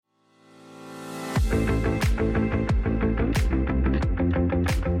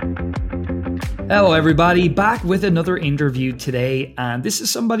Hello, everybody. Back with another interview today. And this is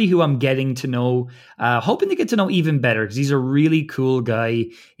somebody who I'm getting to know, hoping to get to know even better because he's a really cool guy.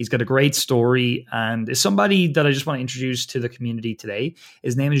 He's got a great story and is somebody that I just want to introduce to the community today.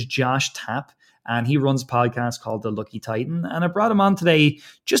 His name is Josh Tapp. And he runs a podcast called The Lucky Titan. And I brought him on today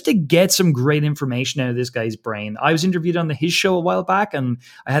just to get some great information out of this guy's brain. I was interviewed on his show a while back and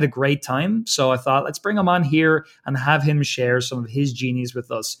I had a great time. So I thought, let's bring him on here and have him share some of his genius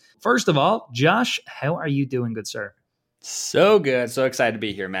with us. First of all, Josh, how are you doing, good sir? So good. So excited to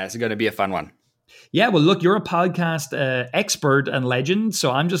be here, man. It's going to be a fun one. Yeah, well, look, you're a podcast expert and legend,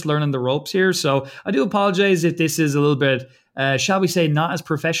 so I'm just learning the ropes here. So I do apologize if this is a little bit, shall we say, not as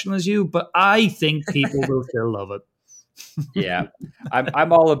professional as you, but I think people will still love it. Yeah,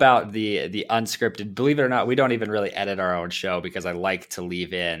 I'm all about the unscripted. Believe it or not, we don't even really edit our own show because I like to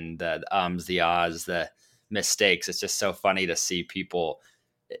leave in the ums, the ahs, the mistakes. It's just so funny to see people.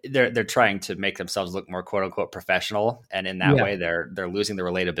 They're trying to make themselves look more quote unquote professional, and in that way, they're losing the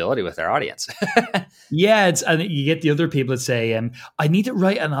relatability with their audience. Yeah, and you get the other people that say, "I need to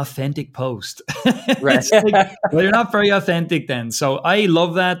write an authentic post." Right? Like, well, you're not very authentic then. So I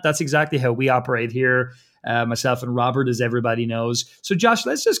love that. That's exactly how we operate here. Myself and Robert, as everybody knows. So Josh,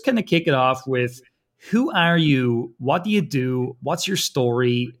 let's just kind of kick it off with: who are you? What do you do? What's your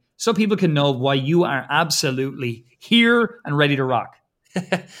story? So people can know why you are absolutely here and ready to rock.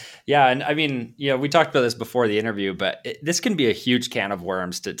 Yeah. And I mean, we talked about this before the interview, but this can be a huge can of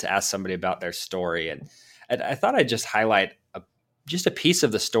worms to ask somebody about their story. And I thought I'd just highlight just a piece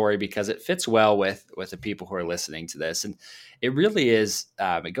of the story because it fits well with the people who are listening to this. And it really is,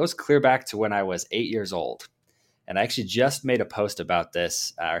 it goes clear back to when I was 8 years old. And I actually just made a post about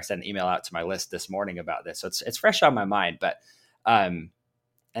this or sent an email out to my list this morning about this. So it's fresh on my mind, but, and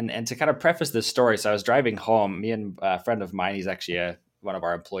to kind of preface this story. So I was driving home, me and a friend of mine, he's actually one of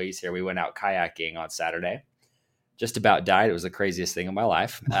our employees here. We went out kayaking on Saturday. Just about died. It was the craziest thing in my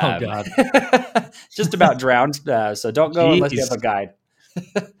life. Oh God! Just about drowned. So don't go unless you have a guide.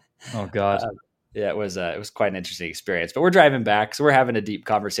 Oh God! Yeah, it was quite an interesting experience. But we're driving back, so we're having a deep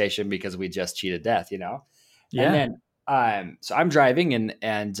conversation because we just cheated death, Yeah. And then, so I'm driving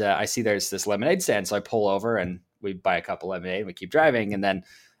and I see there's this lemonade stand, so I pull over and we buy a cup of lemonade. And we keep driving, and then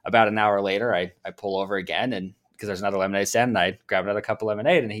about an hour later, I pull over again and. Because there's another lemonade stand, and I grab another cup of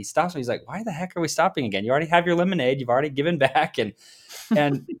lemonade, and he stops me. He's like, "Why the heck are we stopping again? You already have your lemonade. You've already given back." And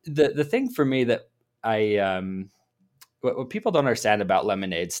the thing for me that what people don't understand about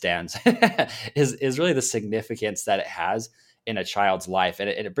lemonade stands is really the significance that it has in a child's life, and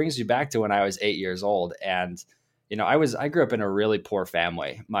it brings you back to when I was 8 years old. And I grew up in a really poor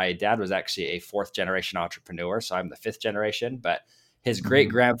family. My dad was actually a fourth generation entrepreneur, so I'm the fifth generation, but his great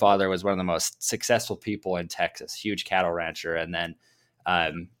grandfather was one of the most successful people in Texas, huge cattle rancher. And then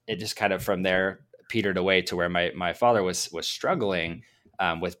it just kind of from there petered away to where my father was struggling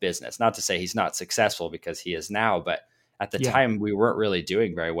with business. Not to say he's not successful because he is now, but at the time we weren't really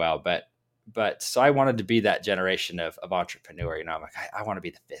doing very well. But so I wanted to be that generation of entrepreneur. I'm like, I want to be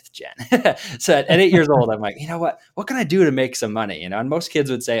the fifth gen. So at 8 years old, I'm like, what can I do to make some money? And most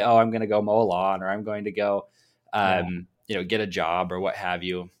kids would say, oh, I'm going to go mow a lawn, or I'm going to go, get a job or what have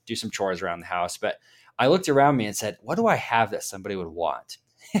you, do some chores around the house. But I looked around me and said, what do I have that somebody would want?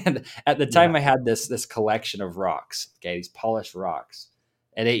 And at the time I had this collection of rocks, these polished rocks.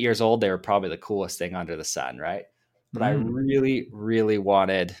 At 8 years old, they were probably the coolest thing under the sun, right? But I really, really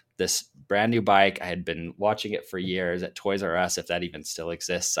wanted this brand new bike. I had been watching it for years at Toys R Us, if that even still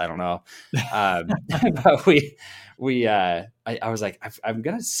exists. I don't know. But I was like, I'm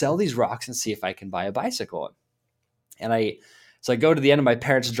going to sell these rocks and see if I can buy a bicycle. And I go to the end of my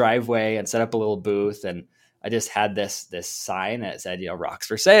parents' driveway and set up a little booth, and I just had this sign that said, rocks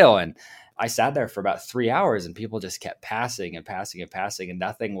for sale. And I sat there for about 3 hours, and people just kept passing and passing and passing, and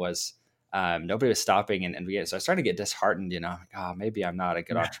nothing was, nobody was stopping. And so I started to get disheartened, oh, maybe I'm not a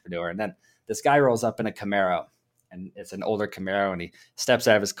good entrepreneur. And then this guy rolls up in a Camaro, and it's an older Camaro, and he steps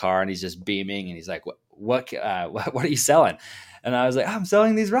out of his car and he's just beaming, and he's like, what are you selling? And I was like, I'm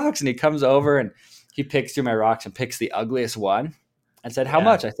selling these rocks. And he comes over and he picks through my rocks and picks the ugliest one and said, how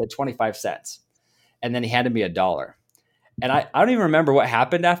much? I said, 25 cents. And then he handed me $1. And I don't even remember what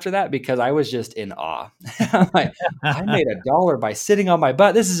happened after that because I was just in awe. I'm like, I made $1 by sitting on my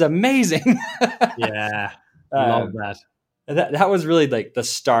butt. This is amazing. Yeah. Love that. That was really like the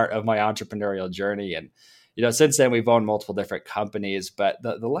start of my entrepreneurial journey. And, since then we've owned multiple different companies, but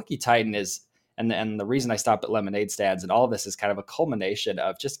the Lucky Titan is, and the reason I stopped at lemonade stands and all of this is kind of a culmination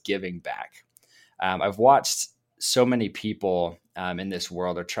of just giving back. I've watched so many people in this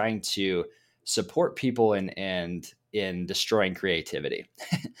world are trying to support people and in destroying creativity.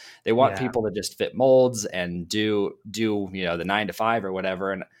 They want Yeah. people to just fit molds and do the 9 to 5 or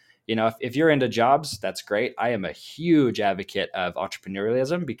whatever. And if you're into jobs, that's great. I am a huge advocate of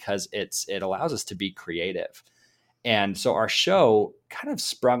entrepreneurialism because it allows us to be creative. And so our show kind of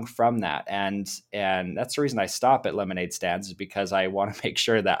sprung from that. And that's the reason I stop at lemonade stands, is because I want to make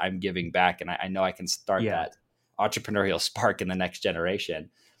sure that I'm giving back. And I know I can start Yeah. that entrepreneurial spark in the next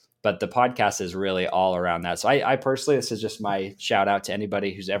generation. But the podcast is really all around that. So I personally, this is just my shout out to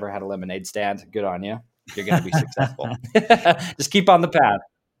anybody who's ever had a lemonade stand. Good on you. You're going to be successful. Just keep on the path.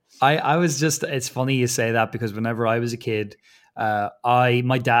 I was just, it's funny you say that, because whenever I was a kid,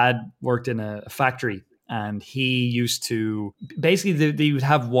 my dad worked in a factory, and he used to basically, they would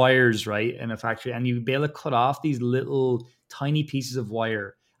have wires, right, in a factory, and you'd be able to cut off these little tiny pieces of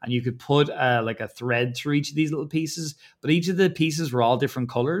wire, and you could put like a thread through each of these little pieces, but each of the pieces were all different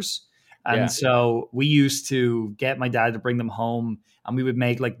colors. And Yeah. so we used to get my dad to bring them home, and we would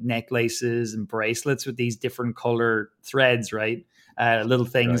make like necklaces and bracelets with these different color threads, right? Little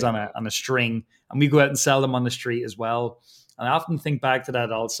things Brilliant. on a string, and we go out and sell them on the street as well. And I often think back to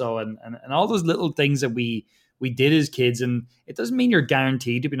that also, and all those little things that we did as kids. And it doesn't mean you're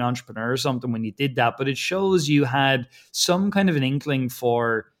guaranteed to be an entrepreneur or something when you did that, but it shows you had some kind of an inkling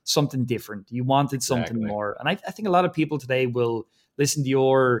for something different. You wanted something Exactly. more. And I think a lot of people today will listen to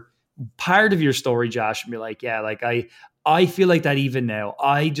your part of your story, Josh, and be like, yeah, like I feel like that even now.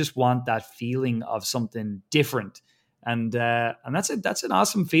 I just want that feeling of something different. And that's an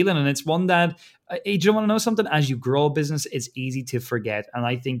awesome feeling, and it's one that do you want to know something? As you grow a business, it's easy to forget, and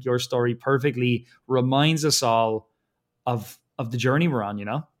I think your story perfectly reminds us all of the journey we're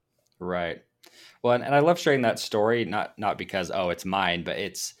on. Right. Well, and I love sharing that story, not because, oh, it's mine, but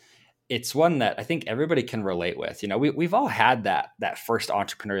it's one that I think everybody can relate with. We've all had that first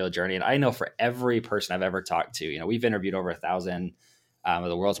entrepreneurial journey. And I know for every person I've ever talked to, we've interviewed over 1,000 of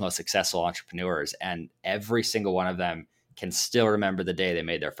the world's most successful entrepreneurs, and every single one of them can still remember the day they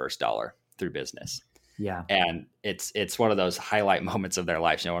made their first dollar through business. Yeah, And it's one of those highlight moments of their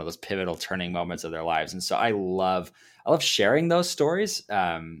lives, one of those pivotal turning moments of their lives. And so I love sharing those stories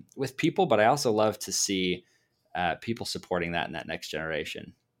with people, but I also love to see people supporting that in that next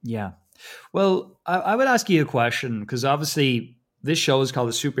generation. yeah. Well, I would ask you a question, because obviously this show is called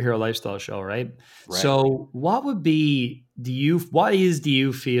the Superhero Lifestyle Show, right? Right. So, what do you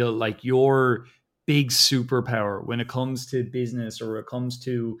feel like your big superpower when it comes to business, or when it comes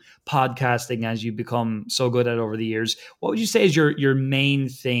to podcasting, as you become so good at over the years? What would you say is your main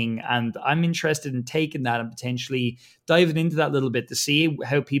thing? And I'm interested in taking that and potentially diving into that a little bit to see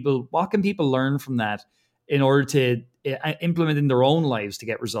what can people learn from that in order to implement in their own lives to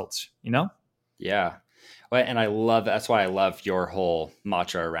get results, Yeah. Well, and that's why I love your whole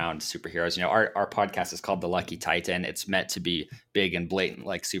mantra around superheroes. Our podcast is called The Lucky Titan. It's meant to be big and blatant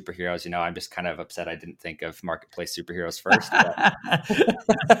like superheroes. I'm just kind of upset I didn't think of marketplace superheroes first.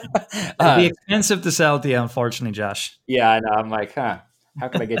 It'll be expensive to sell to you, unfortunately, Josh. Yeah, I know. I'm like, how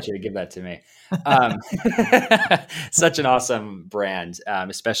can I get you to give that to me? Um, Such an awesome brand,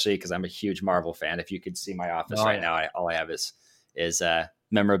 especially because I'm a huge Marvel fan. If you could see my office Oh, right yeah. now, all I have is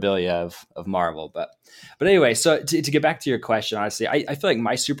memorabilia of Marvel. But anyway, so to get back to your question, honestly, I feel like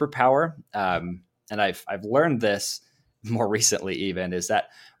my superpower, and I've learned this more recently even, is that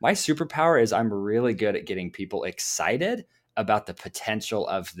my superpower is I'm really good at getting people excited about the potential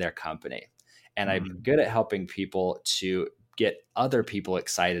of their company. And I'm good at helping people to get other people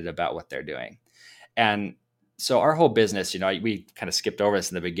excited about what they're doing. And so our whole business, we kind of skipped over this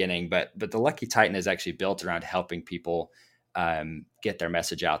in the beginning, but the Lucky Titan is actually built around helping people get their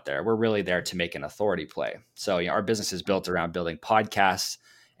message out there. We're really there to make an authority play. So our business is built around building podcasts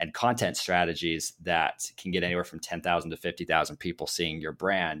and content strategies that can get anywhere from 10,000 to 50,000 people seeing your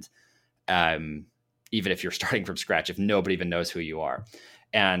brand. Even if you're starting from scratch, if nobody even knows who you are.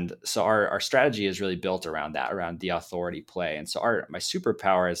 And so our strategy is really built around that, around the authority play. And so my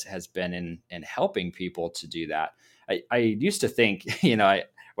superpower has been in helping people to do that. I used to think, when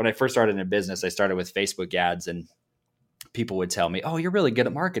I first started in a business, I started with Facebook ads, and people would tell me, "Oh, you're really good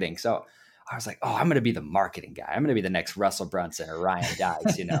at marketing." So I was like, "Oh, I'm going to be the marketing guy. I'm going to be the next Russell Brunson or Ryan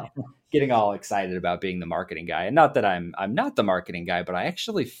Dykes," getting all excited about being the marketing guy. And not that I'm not the marketing guy, but I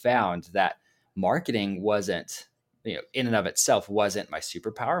actually found that marketing wasn't, in and of itself wasn't my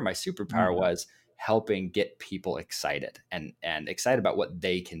superpower. My superpower Yeah. was helping get people excited and excited about what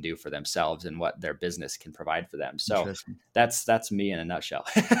they can do for themselves and what their business can provide for them. So Interesting. that's me in a nutshell.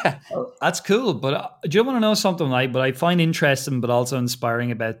 Oh, that's cool. But do you want to know something like, but I find interesting, but also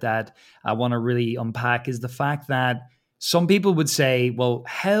inspiring about that, I want to really unpack, is the fact that some people would say, well,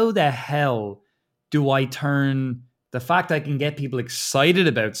 how the hell do I turn the fact I can get people excited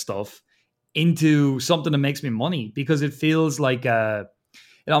about stuff into something that makes me money, because it feels like it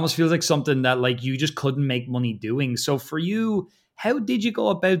almost feels like something that like you just couldn't make money doing. So for you, how did you go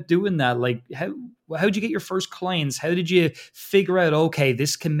about doing that? Like how did you get your first clients? How did you figure out, okay,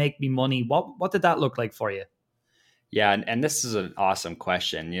 this can make me money? What did that look like for you? Yeah, and this is an awesome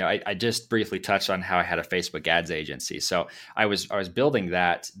question. I just briefly touched on how I had a Facebook ads agency. So I was building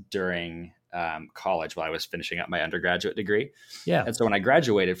that during college while I was finishing up my undergraduate degree. Yeah. And so when I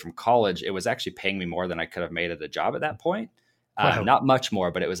graduated from college, it was actually paying me more than I could have made at a job at that point. Wow. Not much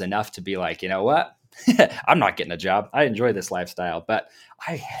more, but it was enough to be like, you know what? I'm not getting a job. I enjoy this lifestyle, but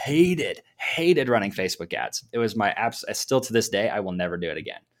I hated running Facebook ads. It was my still to this day, I will never do it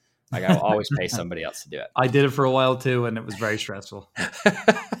again. Like I will always pay somebody else to do it. I did it for a while too, and it was very stressful.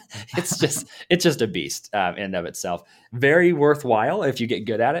 It's just a beast in and of itself. Very worthwhile if you get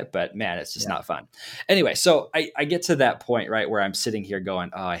good at it, but man, it's just not fun. Anyway, so I get to that point, right, where I'm sitting here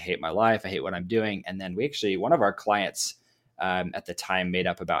going, oh, I hate my life. I hate what I'm doing. And then one of our clients at the time made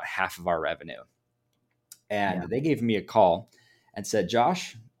up about half of our revenue. And they gave me a call and said,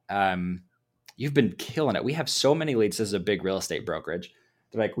 Josh, you've been killing it. We have so many leads. This is a big real estate brokerage.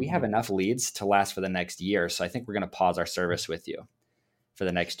 They're like, we have enough leads to last for the next year. So I think we're going to pause our service with you for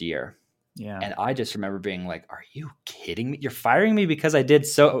the next year. Yeah. And I just remember being like, are you kidding me? You're firing me because I did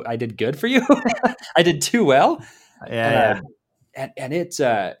good for you. I did too well. Yeah. And it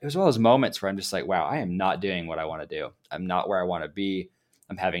was one of those moments where I'm just like, wow, I am not doing what I want to do. I'm not where I want to be.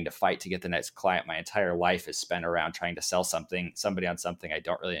 I'm having to fight to get the next client. My entire life is spent around trying to sell somebody on something I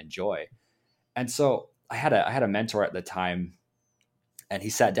don't really enjoy. And so I had a mentor at the time, and he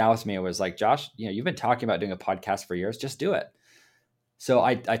sat down with me and was like, Josh, you've been talking about doing a podcast for years. Just do it. So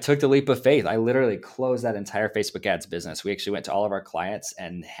I took the leap of faith. I literally closed that entire Facebook ads business. We actually went to all of our clients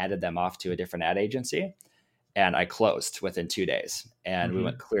and handed them off to a different ad agency. And I closed within 2 days, and we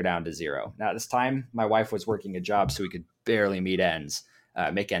went clear down to zero. Now at this time, my wife was working a job, so we could barely make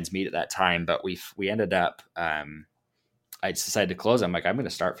ends meet at that time. But we ended up, I decided to close. I'm like, I'm going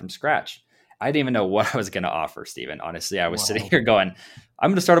to start from scratch. I didn't even know what I was going to offer, Stephen. Honestly, I was sitting here going, I'm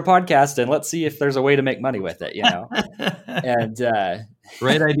going to start a podcast and let's see if there's a way to make money with it, And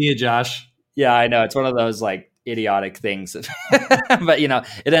great idea, Josh. Yeah, I know. It's one of those like idiotic things, but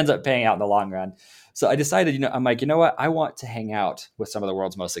it ends up paying out in the long run. So I decided, I'm like, you know what? I want to hang out with some of the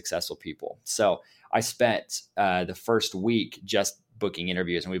world's most successful people. So I spent the first week just booking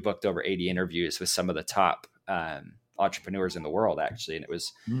interviews, and we booked over 80 interviews with some of the top entrepreneurs in the world, actually. And it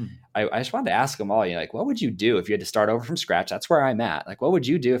was, I just wanted to ask them all, like, what would you do if you had to start over from scratch? That's where I'm at. Like, what would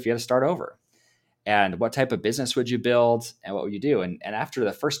you do if you had to start over? And what type of business would you build? And what would you do? And after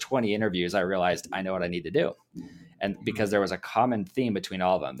the first 20 interviews, I realized I know what I need to do. And because there was a common theme between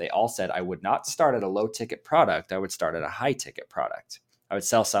all of them, they all said I would not start at a low ticket product. I would start at a high ticket product. I would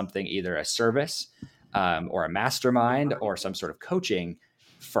sell something, either a service or a mastermind or some sort of coaching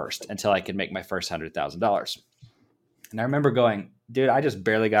first, until I could make my first $100,000. And I remember going, dude, I just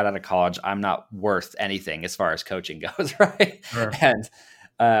barely got out of college. I'm not worth anything as far as coaching goes, right? Sure. And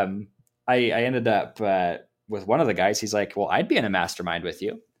I ended up with one of the guys. He's like, well, I'd be in a mastermind with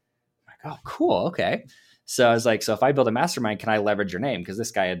you. I'm like, oh, cool. Okay. So I was like, so if I build a mastermind, can I leverage your name? Because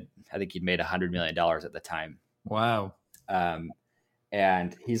this guy I think he'd made $100 million at the time. Wow.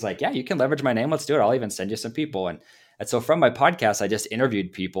 And he's like, yeah, you can leverage my name. Let's do it. I'll even send you some people. And so from my podcast, I just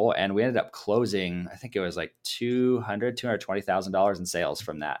interviewed people, and we ended up closing, I think it was like $220,000 in sales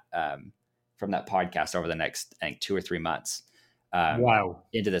from that podcast over the next, I think, 2 or 3 months. Wow.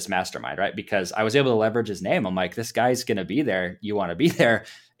 Into this mastermind, right? Because I was able to leverage his name. I'm like, this guy's going to be there. You want to be there.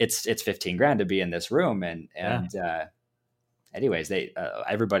 It's $15,000 to be in this room. Anyways,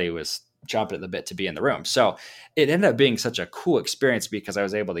 everybody was chomping at the bit to be in the room. So it ended up being such a cool experience because I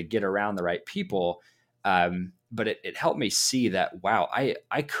was able to get around the right people. But it helped me see that, wow,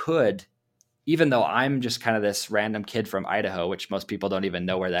 I could, even though I'm just kind of this random kid from Idaho, which most people don't even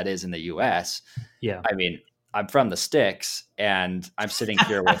know where that is in the US. Yeah. I mean, I'm from the sticks, and I'm sitting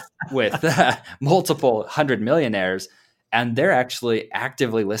here with multiple 100 millionaires, and they're actually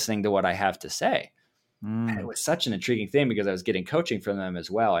actively listening to what I have to say. And it was such an intriguing thing because I was getting coaching from them as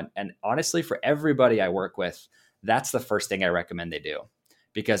well. And honestly, for everybody I work with, that's the first thing I recommend they do,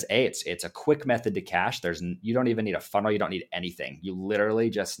 because it's a quick method to cash. You don't even need a funnel. You don't need anything. You literally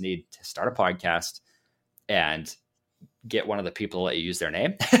just need to start a podcast and get one of the people to let you use their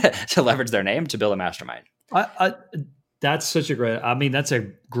name to leverage their name to build a mastermind. That's a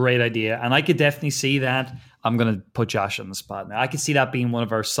great idea. And I could definitely see that. I'm going to put Josh on the spot now. I could see that being one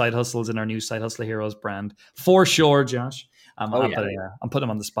of our side hustles in our new Side Hustler Heroes brand for sure, Josh. Oh yeah. I'm putting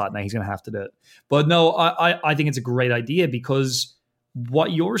him on the spot now. He's going to have to do it. But no, I think it's a great idea because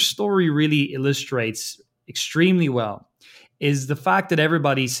what your story really illustrates extremely well is the fact that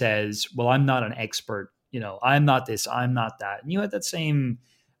everybody says, well, I'm not an expert. I'm not this, I'm not that. And you had that same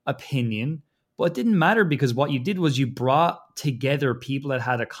opinion, but it didn't matter because what you did was you brought together people that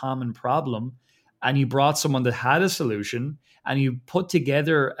had a common problem and you brought someone that had a solution and you put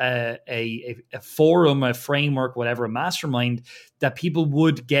together a forum, a framework, whatever, a mastermind that people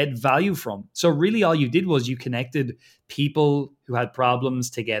would get value from. So really all you did was you connected people who had problems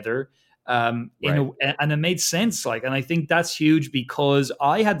together, Right. and it made sense. And I think that's huge because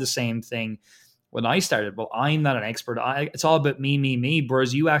I had the same thing when I started. Well, I'm not an expert. It's all about me, me, me.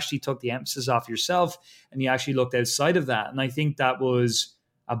 Whereas you actually took the emphasis off yourself and you actually looked outside of that. And I think that was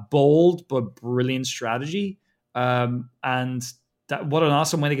a bold but brilliant strategy. And what an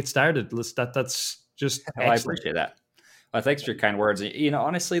awesome way to get started. That's just Well, I excellent. appreciate that. Well, thanks for your kind words.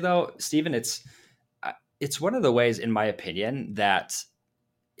 Honestly though, Stephen, it's one of the ways, in my opinion, that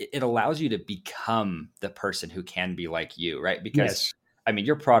it allows you to become the person who can be like you, right? Because Yes. I mean,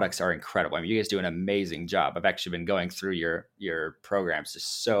 your products are incredible. I mean, you guys do an amazing job. I've actually been going through your programs.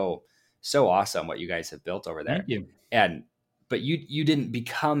 Just so awesome what you guys have built over Thank there. you. And but you didn't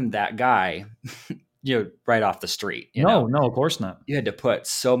become that guy, right off the street. No, no, of course not. You had to put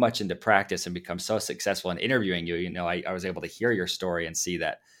so much into practice and become so successful in interviewing you. I was able to hear your story and see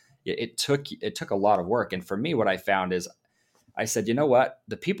that it took a lot of work. And for me, what I found is I said, you know what?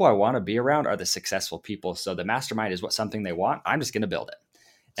 The people I want to be around are the successful people. So the mastermind is something they want. I'm just going to build it.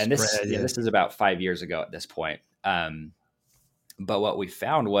 It's And a great this, idea. this is about 5 years ago at this point. But what we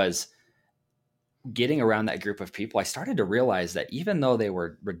found was getting around that group of people, I started to realize that even though they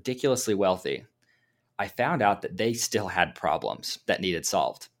were ridiculously wealthy, I found out that they still had problems that needed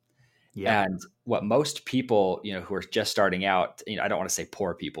solved. Yeah, And what most people, who are just starting out, I don't want to say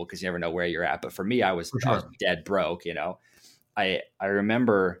poor people because you never know where you're at. But for me, I was for I was sure. dead broke. I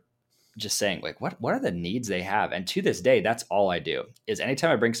remember just saying like, what are the needs they have? And to this day, that's all I do is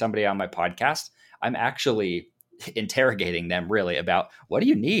anytime I bring somebody on my podcast, I'm actually interrogating them really about what do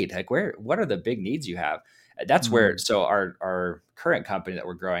you need? Like what are the big needs you have? That's where, Mm. so our current company that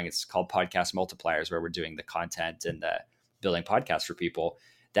we're growing, it's called Podcast Multipliers, where we're doing the content and the building podcasts for people.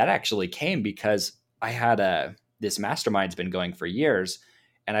 That actually came because I had this mastermind's been going for years.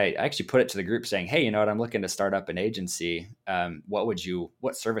 And I actually put it to the group saying, hey, you know what? I'm looking to start up an agency.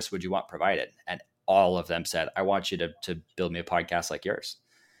 What service would you want provided? And all of them said, I want you to build me a podcast like yours.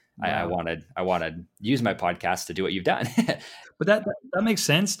 I Wow. wanted to use my podcast to do what you've done. But that makes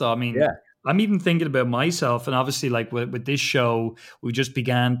sense, though. I mean, Yeah. I'm even thinking about myself, and obviously, like with this show, we just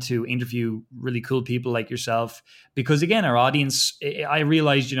began to interview really cool people like yourself because, again, our audience. I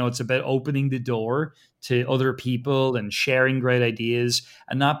realized, it's about opening the door to other people and sharing great ideas,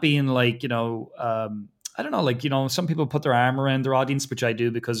 and not being like, I don't know, like some people put their arm around their audience, which I do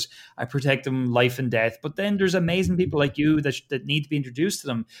because I protect them life and death. But then there's amazing people like you that need to be introduced to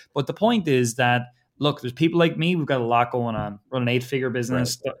them. But the point is that look, there's people like me. We've got a lot going on. Run an 8-figure Right.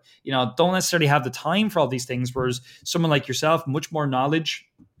 business. Don't necessarily have the time for all these things. Whereas someone like yourself, much more knowledge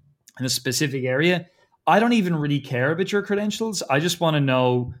in a specific area. I don't even really care about your credentials. I just want to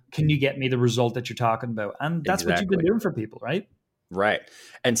know, can you get me the result that you're talking about? And that's what you've been Exactly. doing for people, right? Right.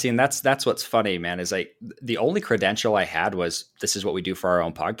 And seeing that's what's funny, man, is like the only credential I had was this is what we do for our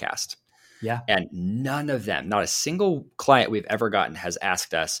own podcast. Yeah. And none of them, not a single client we've ever gotten has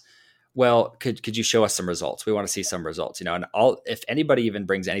asked us, well, could you show us some results? We want to see some results, and if anybody even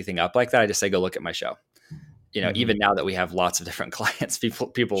brings anything up like that, I just say, go look at my show. Mm-hmm. Even now that we have lots of different clients,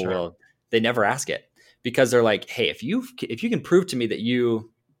 people Sure. will, they never ask it because they're like, hey, if you can prove to me that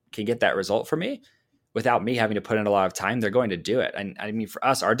you can get that result for me without me having to put in a lot of time, they're going to do it. And I mean, for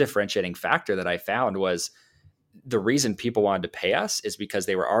us, our differentiating factor that I found was the reason people wanted to pay us is because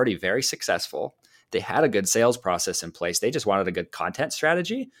they were already very successful. They had a good sales process in place. They just wanted a good content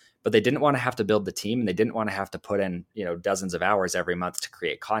strategy, but they didn't want to have to build the team and they didn't want to have to put in, dozens of hours every month to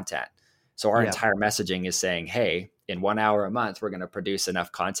create content. So our Yeah. entire messaging is saying, hey, in 1 hour a month, we're going to produce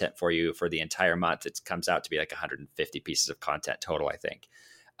enough content for you for the entire month. It comes out to be like 150 pieces of content total, I think.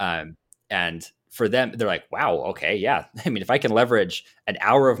 And for them, they're like, wow, okay, yeah. I mean, if I can leverage an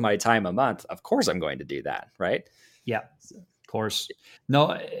hour of my time a month, of course I'm going to do that, right? Yeah. Of course.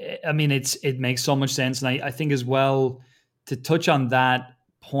 No, I mean, it makes so much sense. And I think as well, to touch on that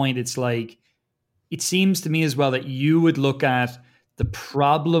point, it's like, it seems to me as well that you would look at the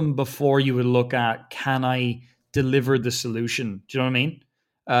problem before you would look at, can I deliver the solution? Do you know what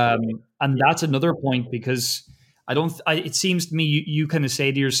I mean? And Yeah. that's another point because it seems to me you kind of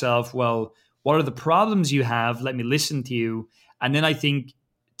say to yourself, well, What are the problems you have? Let me listen to you. And then I think,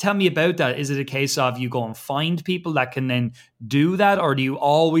 tell me about that. Is it a case of you go and find people that can then do that? Or do you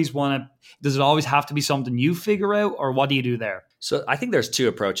always want to, does it always have to be something you figure out? Or what do you do there? So I think there's two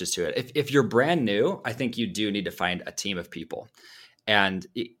approaches to it. If you're brand new, I think you do need to find a team of people. And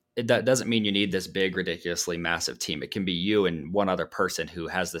that doesn't mean you need this big, ridiculously massive team. It can be you and one other person who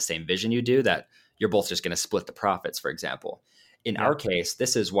has the same vision you do, that you're both just going to split the profits, for example. In our case,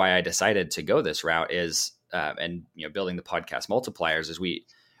 this is why I decided to go this route is, and building the podcast multipliers is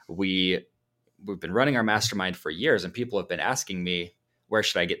we've been running our mastermind for years, and people have been asking me, where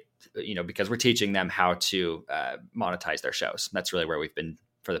should I get, because we're teaching them how to monetize their shows. That's really where we've been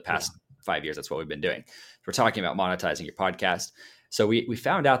for the past 5 years. That's what we've been doing. We're talking about monetizing your podcast. So we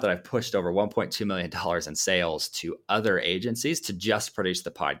found out that I've pushed over $1.2 million in sales to other agencies to just produce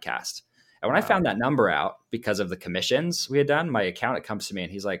the podcast. And when I found that number out because of the commissions we had done, my accountant comes to me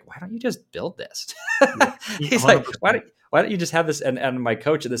and he's like, why don't you just build this? He's 100%. Like, why don't you just have this? And my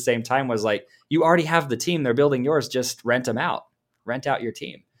coach at the same time was like, you already have the team. They're building yours. Just rent them out. Rent out your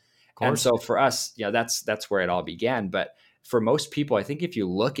team. And so for us, that's where it all began. But for most people, I think if you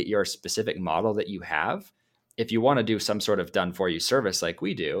look at your specific model that you have, if you want to do some sort of done for you service like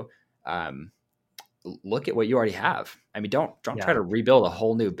we do, look at what you already have. I mean, don't try to rebuild a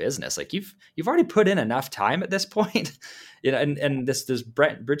whole new business. Like you've already put in enough time at this point, and this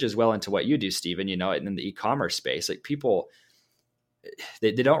bridges well into what you do, Stephen, in the e-commerce space. Like people,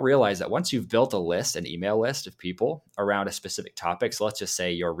 they don't realize that once you've built an email list of people around a specific topic. So let's just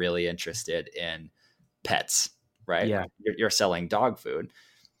say you're really interested in pets, right? Yeah. You're selling dog food.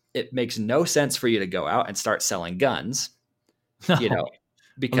 It makes no sense for you to go out and start selling guns,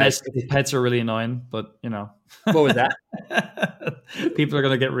 because the pets are really annoying, but what was that? People are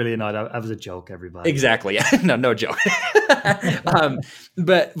going to get really annoyed. That was a joke, everybody. Exactly. No joke.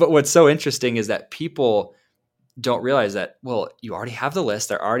 But what's so interesting is that people don't realize that, well, you already have the list.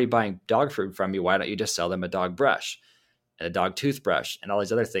 They're already buying dog food from you. Why don't you just sell them a dog brush and a dog toothbrush and all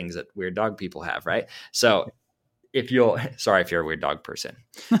these other things that weird dog people have, right? So sorry if you're a weird dog person.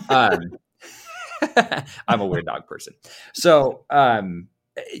 I'm a weird dog person. So,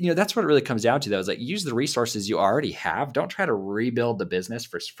 that's what it really comes down to, though, is like use the resources you already have. Don't try to rebuild the business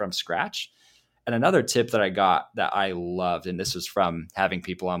from scratch. And another tip that I got that I loved, and this was from having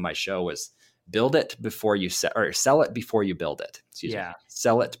people on my show, was build it before you sell it before you build it. Excuse me.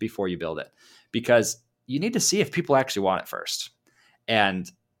 Sell it before you build it, because you need to see if people actually want it first. And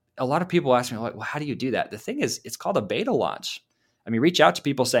a lot of people ask me, like, well, how do you do that? The thing is, it's called a beta launch. I mean, reach out to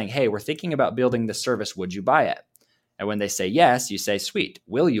people saying, hey, we're thinking about building this service. Would you buy it? And when they say yes, you say, sweet,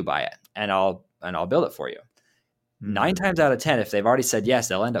 will you buy it? And I'll build it for you. 9 times out of 10, if they've already said yes,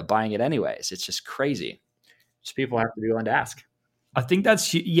 they'll end up buying it anyways. It's just crazy. Just people have to be willing to ask. I think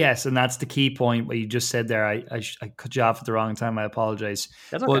that's yes, and that's the key point. What you just said there, I cut you off at the wrong time. I apologize.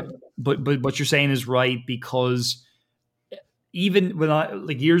 That's okay. But what you're saying is right, because even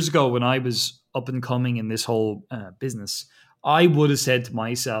when years ago when I was up and coming in this whole business, I would have said to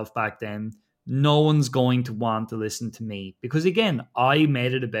myself back then, no one's going to want to listen to me, because again, I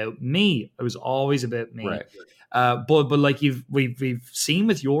made it about me. It was always about me. Right. But like we've seen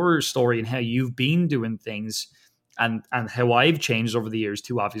with your story and how you've been doing things, and how I've changed over the years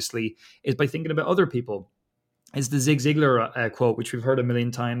too, obviously, is by thinking about other people. It's the Zig Ziglar quote, which we've heard a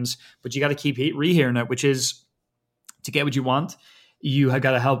million times, but you got to keep rehearing it, which is, to get what you want, you have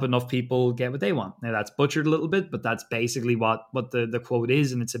got to help enough people get what they want. Now that's butchered a little bit, but that's basically what the quote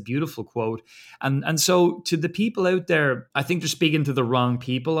is, and it's a beautiful quote. And so to the people out there, I think they're speaking to the wrong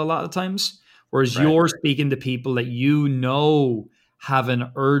people a lot of times, whereas you're speaking to people that have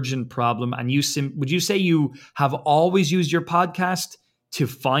an urgent problem. And would you say you have always used your podcast to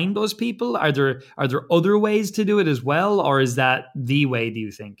find those people? Are there other ways to do it as well, or is that the way, do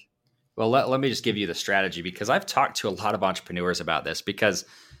you think? Well, let me just give you the strategy, because I've talked to a lot of entrepreneurs about this, because,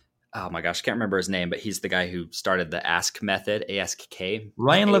 oh my gosh, I can't remember his name, but he's the guy who started the Ask method, ASK.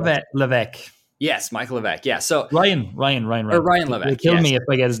 Ryan Levesque. Yes, Michael Levesque. Yeah. So Ryan. Or Ryan Levesque. He'll kill me if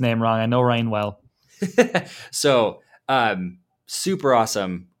I get his name wrong. I know Ryan well. So, super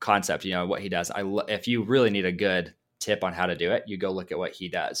awesome concept. What he does. If you really need a good tip on how to do it, you go look at what he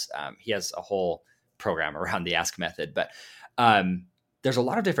does. He has a whole program around the Ask method, but there's a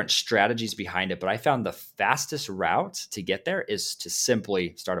lot of different strategies behind it. But I found the fastest route to get there is to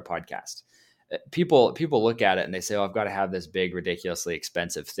simply start a podcast. People look at it and they say, "Oh, I've got to have this big, ridiculously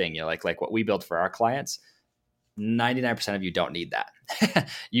expensive thing." Like what we build for our clients. 99% of you don't need that.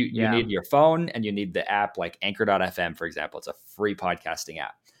 You need your phone, and you need the app like Anchor.fm, for example. It's a free podcasting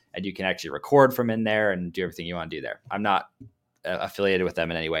app, and you can actually record from in there and do everything you want to do there. I'm not affiliated with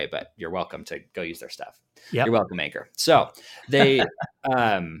them in any way, but you're welcome to go use their stuff. Yep. You're welcome, Anchor. So they,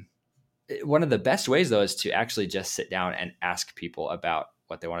 one of the best ways though is to actually just sit down and ask people about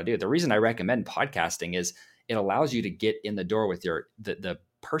what they want to do. The reason I recommend podcasting is it allows you to get in the door with the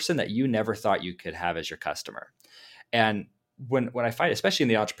person that you never thought you could have as your customer. And when I find, especially in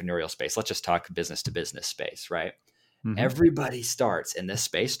the entrepreneurial space, let's just talk business to business space, right? Mm-hmm. Everybody starts in this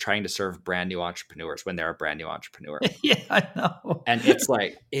space trying to serve brand new entrepreneurs when they're a brand new entrepreneur. Yeah, I know. And it's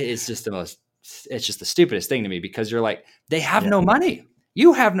like, it's just the stupidest thing to me, because you're like, they have no money.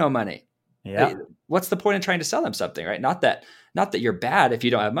 You have no money. Yeah. What's the point in trying to sell them something, right? Not that you're bad if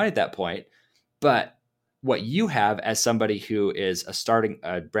you don't have money at that point, but what you have as somebody who is starting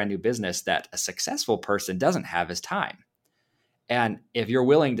a brand new business that a successful person doesn't have is time. And if you're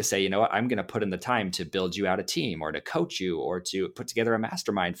willing to say, you know what, I'm going to put in the time to build you out a team, or to coach you, or to put together a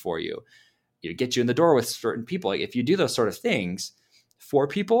mastermind for you, get you in the door with certain people. Like, if you do those sort of things for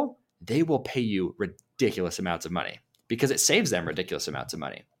people, they will pay you ridiculous amounts of money because it saves them ridiculous amounts of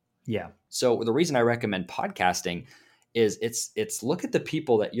money. Yeah. So the reason I recommend podcasting is it's look at the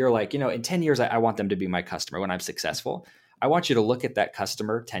people that you're like, in 10 years, I want them to be my customer when I'm successful. I want you to look at that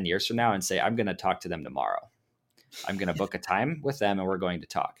customer 10 years from now and say, I'm going to talk to them tomorrow. I'm going to book a time with them and we're going to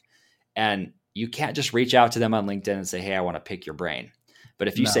talk. And you can't just reach out to them on LinkedIn and say, hey, I want to pick your brain. But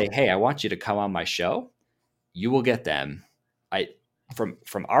if you say, hey, I want you to come on my show, you will get them.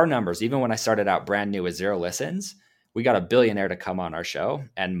 From our numbers, even when I started out brand new with 0 listens, we got a billionaire to come on our show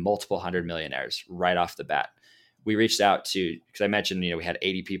and multiple hundred millionaires right off the bat. We reached out to, because I mentioned, we had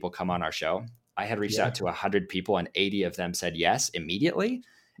 80 people come on our show. I had reached out to 100 people and 80 of them said yes immediately.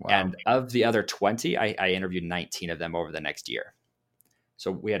 Wow. And of the other 20, I interviewed 19 of them over the next year.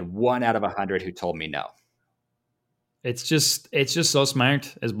 So we had 1 out of 100 who told me no. It's just so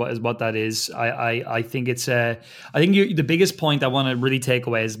smart as what that is. I think the biggest point I want to really take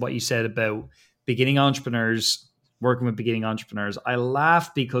away is what you said about beginning entrepreneurs, working with beginning entrepreneurs. I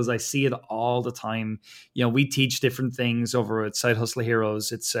laugh because I see it all the time. We teach different things over at Side Hustle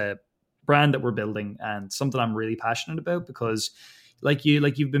Heroes. It's a brand that we're building and something I'm really passionate about because like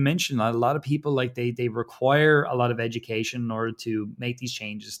you've been mentioning, a lot of people they require a lot of education in order to make these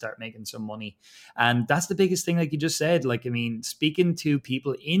changes, start making some money. And that's the biggest thing, like you just said. Speaking to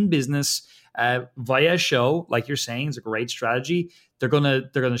people in business via a show, like you're saying, is a great strategy. They're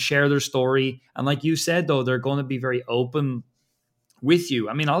gonna share their story. And like you said, though, they're gonna be very open with you.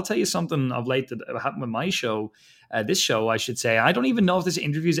 I'll tell you something of late that happened with my show. This show, I should say. I don't even know if this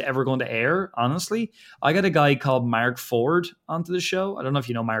interview is ever going to air, honestly. I got a guy called Mark Ford onto the show. I don't know if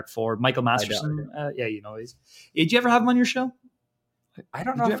you know Mark Ford. Michael Masterson. Yeah, did you ever have him on your show? I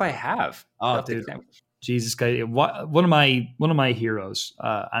don't know if I have. Oh, dude. Jesus, guy, one of my heroes.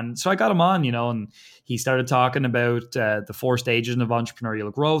 And so I got him on, and he started talking about the 4 stages of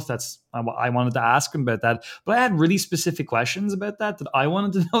entrepreneurial growth. I wanted to ask him about that, but I had really specific questions about that I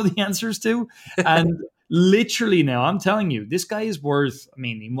wanted to know the answers to. And literally now, I'm telling you, this guy is worth,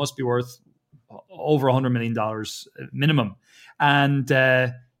 he must be worth over $100 million minimum.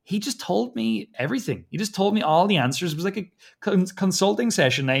 And he just told me everything. He just told me all the answers. It was like a consulting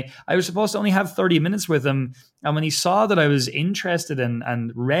session. I was supposed to only have 30 minutes with him. And when he saw that I was interested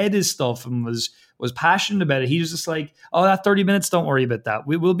and read his stuff and was passionate about it, he was just like, oh, that 30 minutes, don't worry about that.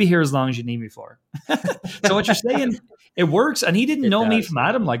 We'll be here as long as you need me for. So what you're saying, it works. And he didn't know me from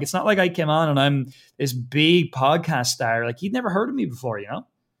Adam. It's not like I came on and I'm this big podcast star. He'd never heard of me before,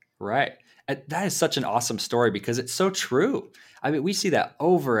 Right. That is such an awesome story because it's so true. We see that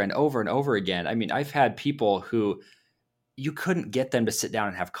over and over and over again. I've had people who you couldn't get them to sit down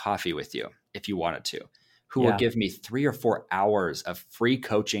and have coffee with you if you wanted to, who will give me 3 or 4 hours of free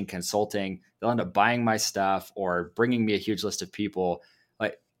coaching, consulting. They'll end up buying my stuff or bringing me a huge list of people.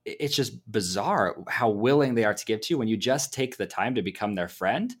 It's just bizarre how willing they are to give to you when you just take the time to become their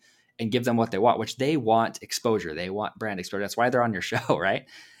friend and give them what they want, which they want exposure. They want brand exposure. That's why they're on your show, right?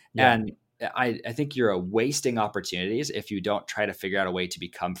 Yeah. And I think you're wasting opportunities if you don't try to figure out a way to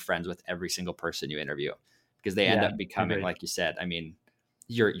become friends with every single person you interview, because they end up becoming, like you said,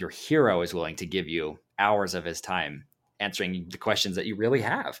 your hero is willing to give you hours of his time answering the questions that you really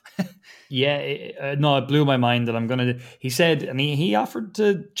have. No, it blew my mind that he said, and he offered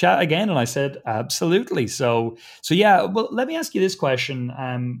to chat again. And I said, absolutely. So yeah, well, let me ask you this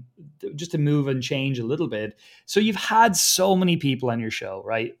question, just to move and change a little bit. So you've had so many people on your show,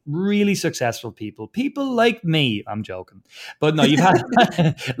 right? Really successful people like me. I'm joking, but no, you've had,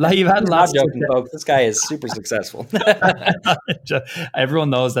 lots of joking, folks. This guy is super successful. Everyone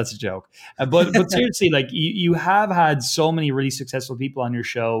knows that's a joke. But seriously, you have had so many really successful people on your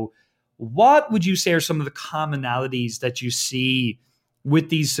show. what would you say are some of the commonalities that you see with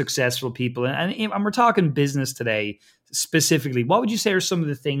these successful people? And we're talking business today specifically. What would you say are some of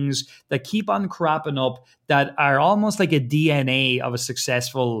the things that keep on cropping up that are almost like a DNA of a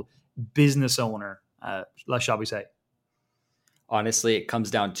successful business owner, shall we say? Honestly, it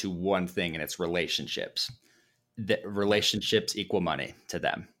comes down to one thing, and it's relationships. That relationships equal money to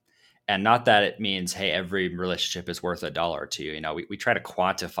them. And not that it means, hey, every relationship is worth $1 to you. You know, we try to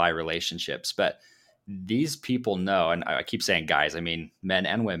quantify relationships, but these people know, and I keep saying guys, I mean men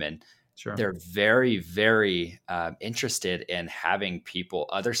and women, Sure. they're very, very interested in having people,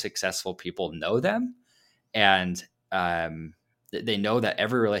 other successful people, know them, and they know that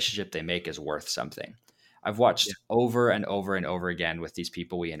every relationship they make is worth something. I've Yeah. watched over and over and over again with these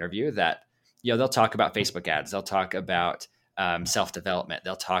people we interview that, you know, they'll talk about Facebook ads, they'll talk about self development,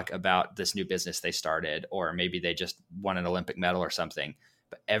 they'll talk about this new business they started, or maybe they just won an Olympic medal or something.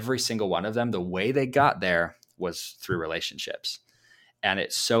 But every single one of them, the way they got there was through relationships. And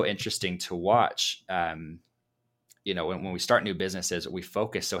it's so interesting to watch. You know, when we start new businesses, we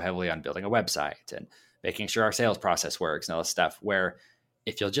focus so heavily on building a website and making sure our sales process works and all this stuff, where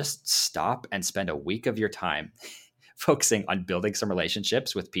if you'll just stop and spend a week of your time focusing on building some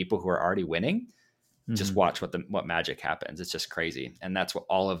relationships with people who are already winning, just Mhm. watch what magic happens. It's just crazy. And that's what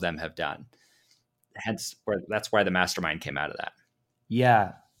all of them have done. Hence that's why the mastermind came out of that.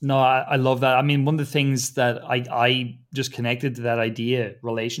 Yeah. No, I love that. I mean, one of the things that I just connected to that idea,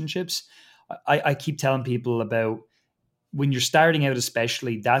 relationships, I keep telling people about when you're starting out,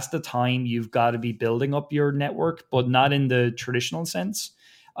 especially, that's the time you've got to be building up your network, but not in the traditional sense.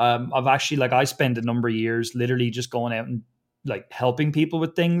 I've actually, like, I spent a number of years literally just going out and like helping people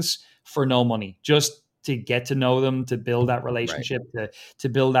with things for no money, just to get to know them, to build that Right. relationship, to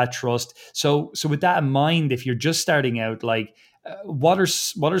build that trust. So with that in mind, if you're just starting out, like, what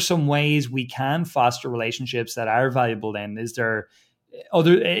are some ways we can foster relationships that are valuable? Then is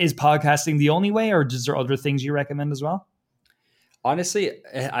podcasting the only way, or is there other things you recommend as well? Honestly,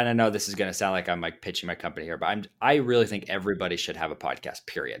 and I know this is going to sound like I'm like pitching my company here, but I really think everybody should have a podcast,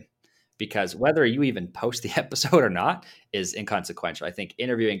 period. Because whether you even post the episode or not is inconsequential. I think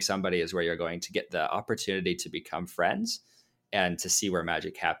interviewing somebody is where you're going to get the opportunity to become friends and to see where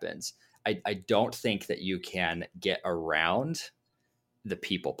magic happens. I don't think that you can get around the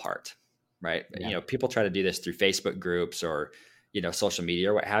people part, right? Yeah. You know, people try to do this through Facebook groups or, you know, social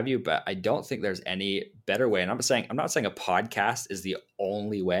media or what have you, but I don't think there's any better way. And I'm not saying a podcast is the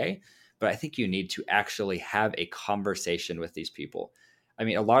only way, but I think you need to actually have a conversation with these people. I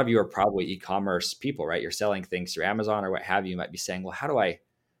mean, a lot of you are probably e-commerce people, right? You're selling things through Amazon or what have you. You might be saying, well, how do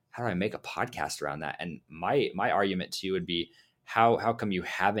I make a podcast around that? And my argument to you would be, how come you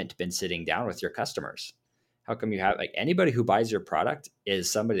haven't been sitting down with your customers? How come you have, like, anybody who buys your product is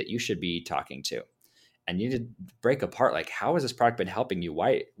somebody that you should be talking to, and you need to break apart, like, how has this product been helping you?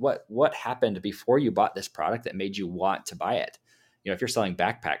 Why, what happened before you bought this product that made you want to buy it? You know, if you're selling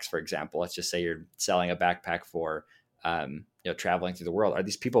backpacks, for example, let's just say you're selling a backpack for, you know, traveling through the world. Are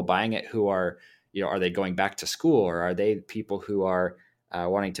these people buying it who are, you know, are they going back to school, or are they people who are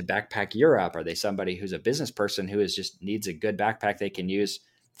wanting to backpack Europe? Are they somebody who's a business person who is just needs a good backpack they can use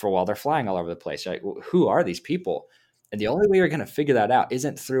for while they're flying all over the place? Like, who are these people? And the only way you're going to figure that out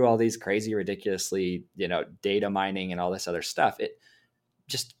isn't through all these crazy, ridiculously, you know, data mining and all this other stuff. It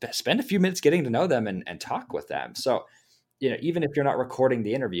just spend a few minutes getting to know them and talk with them. So, you know, even if you're not recording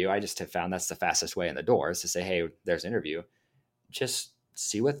the interview, I just have found that's the fastest way in the door, is to say, hey, there's an interview. Just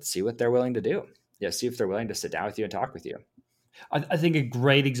see what they're willing to do. Yeah, see if they're willing to sit down with you and talk with you. I think a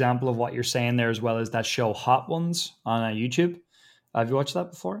great example of what you're saying there as well is that show Hot Ones on YouTube. Have you watched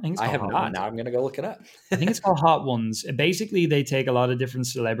that before? I think it's I called have Hot not. Ones. Now I'm going to go look it up. I think it's called Hot Ones. Basically, they take a lot of different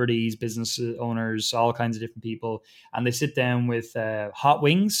celebrities, business owners, all kinds of different people, and they sit down with hot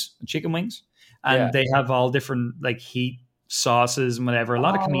wings, chicken wings, Yeah. and they have all different like heat sauces and whatever. A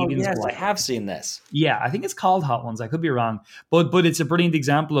lot of Oh, comedians yes, go I on. have seen this. Yeah, I think it's called Hot Ones. I could be wrong, but it's a brilliant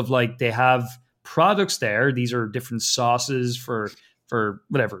example of, like, they have products there. These are different sauces for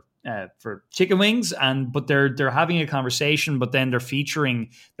whatever, for chicken wings, and but they're having a conversation, but then they're featuring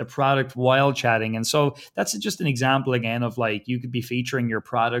the product while chatting. And so that's just an example again of, like, you could be featuring your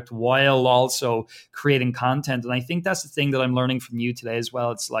product while also creating content. And I think that's the thing that I'm learning from you today as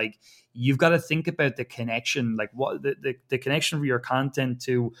well. It's like, you've got to think about the connection, like what the connection of your content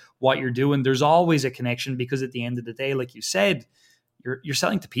to what you're doing. There's always a connection, because at the end of the day, like you said, you're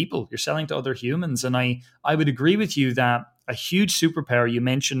selling to people, you're selling to other humans. And I would agree with you that a huge superpower you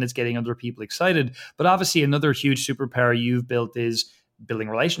mentioned is getting other people excited, but obviously another huge superpower you've built is building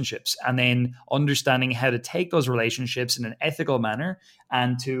relationships, and then understanding how to take those relationships in an ethical manner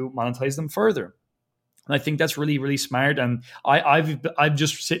and to monetize them further. And I think that's really, really smart. And I've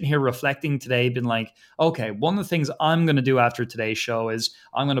just sitting here reflecting today, been like, okay, one of the things I'm going to do after today's show is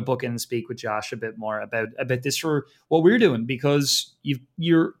I'm going to book in and speak with Josh a bit more about this for what we're doing, because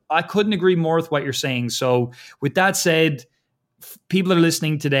I couldn't agree more with what you're saying. So with that said, people that are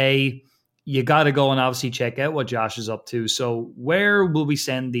listening today, you got to go and obviously check out what Josh is up to. So where will we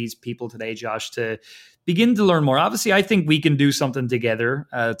send these people today, Josh, to begin to learn more? Obviously, I think we can do something together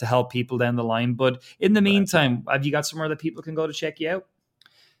to help people down the line. But in the meantime, have you got somewhere that people can go to check you out?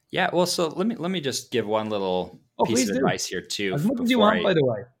 Yeah, well, so let me just give one little piece of advice here too. As much as you want, by the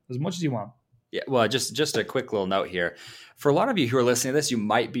way. As much as you want. Yeah, well, just a quick little note here. For a lot of you who are listening to this, you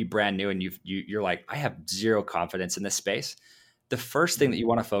might be brand new and you're like, I have zero confidence in this space. The first thing that you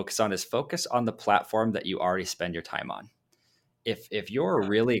want to focus on is focus on the platform that you already spend your time on. If you're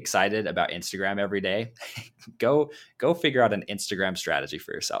really excited about Instagram every day, go figure out an Instagram strategy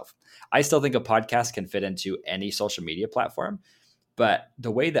for yourself. I still think a podcast can fit into any social media platform, but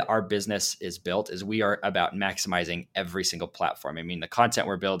the way that our business is built is we are about maximizing every single platform. I mean, the content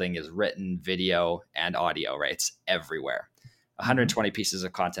we're building is written, video, and audio, right? It's everywhere. 120 pieces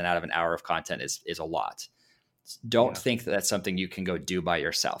of content out of an hour of content is a lot. Don't think that that's something you can go do by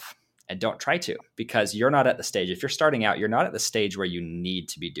yourself, and don't try to, because you're not at the stage. If you're starting out, you're not at the stage where you need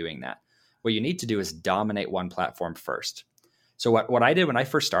to be doing that. What you need to do is dominate one platform first. So what I did when I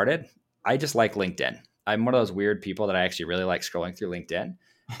first started, I just like LinkedIn. I'm one of those weird people that I actually really like scrolling through LinkedIn,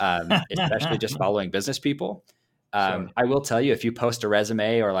 especially just following business people. Sure. I will tell you, if you post a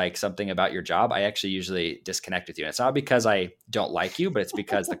resume or like something about your job, I actually usually disconnect with you. And it's not because I don't like you, but it's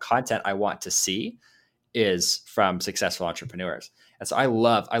because the content I want to see is from successful entrepreneurs. And so I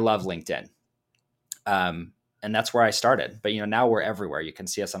love LinkedIn. And that's where I started. But now we're everywhere. You can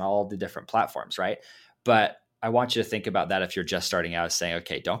see us on all the different platforms, right? But I want you to think about that if you're just starting out, saying,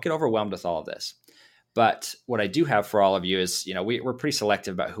 okay, don't get overwhelmed with all of this. But what I do have for all of you is, we're pretty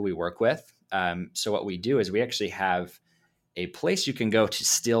selective about who we work with. So what we do is we actually have a place you can go to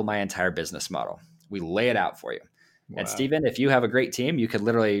steal my entire business model. We lay it out for you. Wow. And Steven, if you have a great team, you could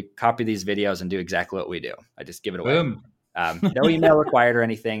literally copy these videos and do exactly what we do. I just give it away. Boom. No email required or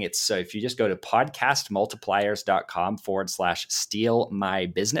anything. So if you just go to podcastmultipliers.com/steal my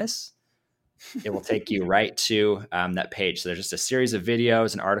business, it will take you right to that page. So there's just a series of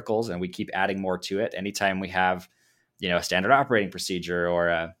videos and articles, and we keep adding more to it. Anytime we have, a standard operating procedure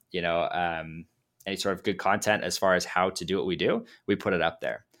or, any sort of good content as far as how to do what we do, we put it up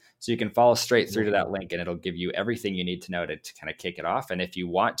there. So you can follow straight through to that link, and it'll give you everything you need to know to kind of kick it off. And if you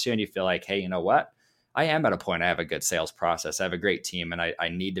want to, and you feel like, hey, you know what? I am at a point, I have a good sales process, I have a great team, and I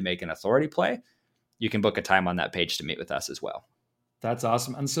need to make an authority play, you can book a time on that page to meet with us as well. That's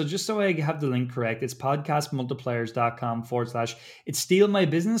awesome. And so just so I have the link correct, it's podcastmultipliers.com/ it's steal my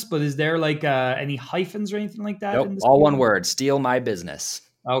business. But is there like any hyphens or anything like that? Nope, all one word, steal my business.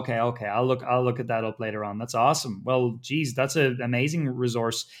 Okay. I'll look at that up later on. That's awesome. Well, geez, that's an amazing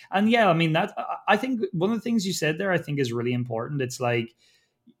resource. And yeah, I mean, I think one of the things you said there, I think is really important. It's like,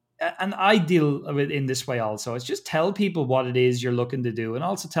 and I deal with it in this way also. It's just tell people what it is you're looking to do, and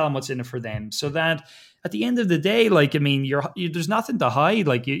also tell them what's in it for them, so that at the end of the day, like, I mean, there's nothing to hide.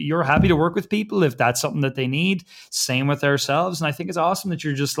 Like, you're happy to work with people if that's something that they need. Same with ourselves. And I think it's awesome that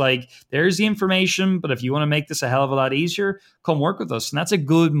you're just like, there's the information, but if you want to make this a hell of a lot easier, come work with us. And that's a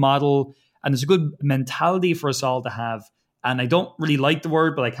good model, and it's a good mentality for us all to have. And I don't really like the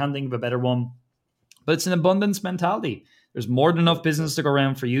word, but I can't think of a better one. But it's an abundance mentality. There's more than enough business to go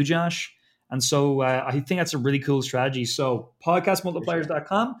around for you, Josh. And so I think that's a really cool strategy. So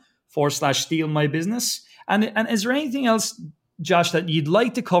podcastmultipliers.com/steal my business. And is there anything else, Josh, that you'd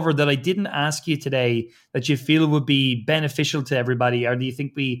like to cover that I didn't ask you today that you feel would be beneficial to everybody? Or do you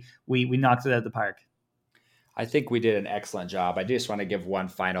think we knocked it out of the park? I think we did an excellent job. I just want to give one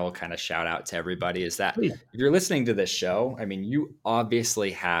final kind of shout out to everybody, is that Please. If you're listening to this show, I mean, you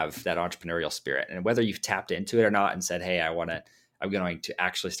obviously have that entrepreneurial spirit, and whether you've tapped into it or not and said, hey, I'm going to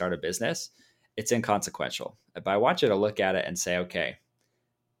actually start a business, it's inconsequential. But I want you to look at it and say, okay,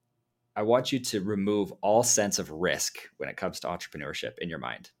 I want you to remove all sense of risk when it comes to entrepreneurship in your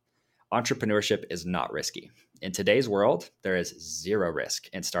mind. Entrepreneurship is not risky. In today's world, there is zero risk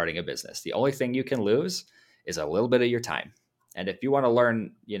in starting a business. The only thing you can lose is a little bit of your time. And if you want to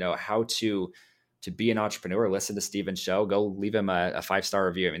learn, how to be an entrepreneur, listen to Steven's show, go leave him a 5-star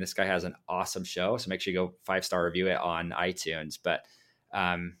review. I mean, this guy has an awesome show, so make sure you go 5-star review it on iTunes. But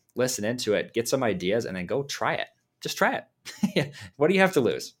listen into it, get some ideas, and then go try it. Just try it. What do you have to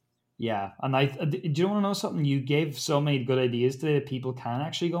lose? Yeah, and do you want to know something? You gave so many good ideas today that people can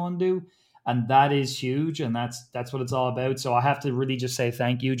actually go and do, and that is huge, and that's what it's all about. So I have to really just say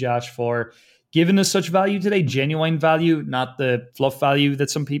thank you, Josh, for giving us such value today, genuine value, not the fluff value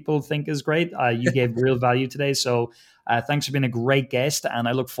that some people think is great. You gave real value today, so thanks for being a great guest, and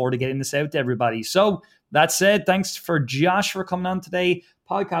I look forward to getting this out to everybody. So that said, thanks for Josh for coming on today.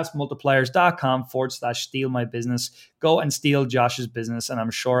 Podcastmultipliers.com/steal my business. Go and steal Josh's business, and I'm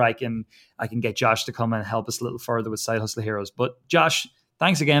sure I can get Josh to come and help us a little further with Side Hustle Heroes. But Josh,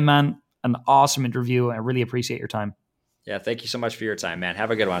 thanks again, man. An awesome interview. I really appreciate your time. Yeah, thank you so much for your time, man.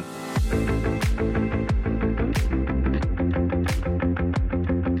 Have a good one.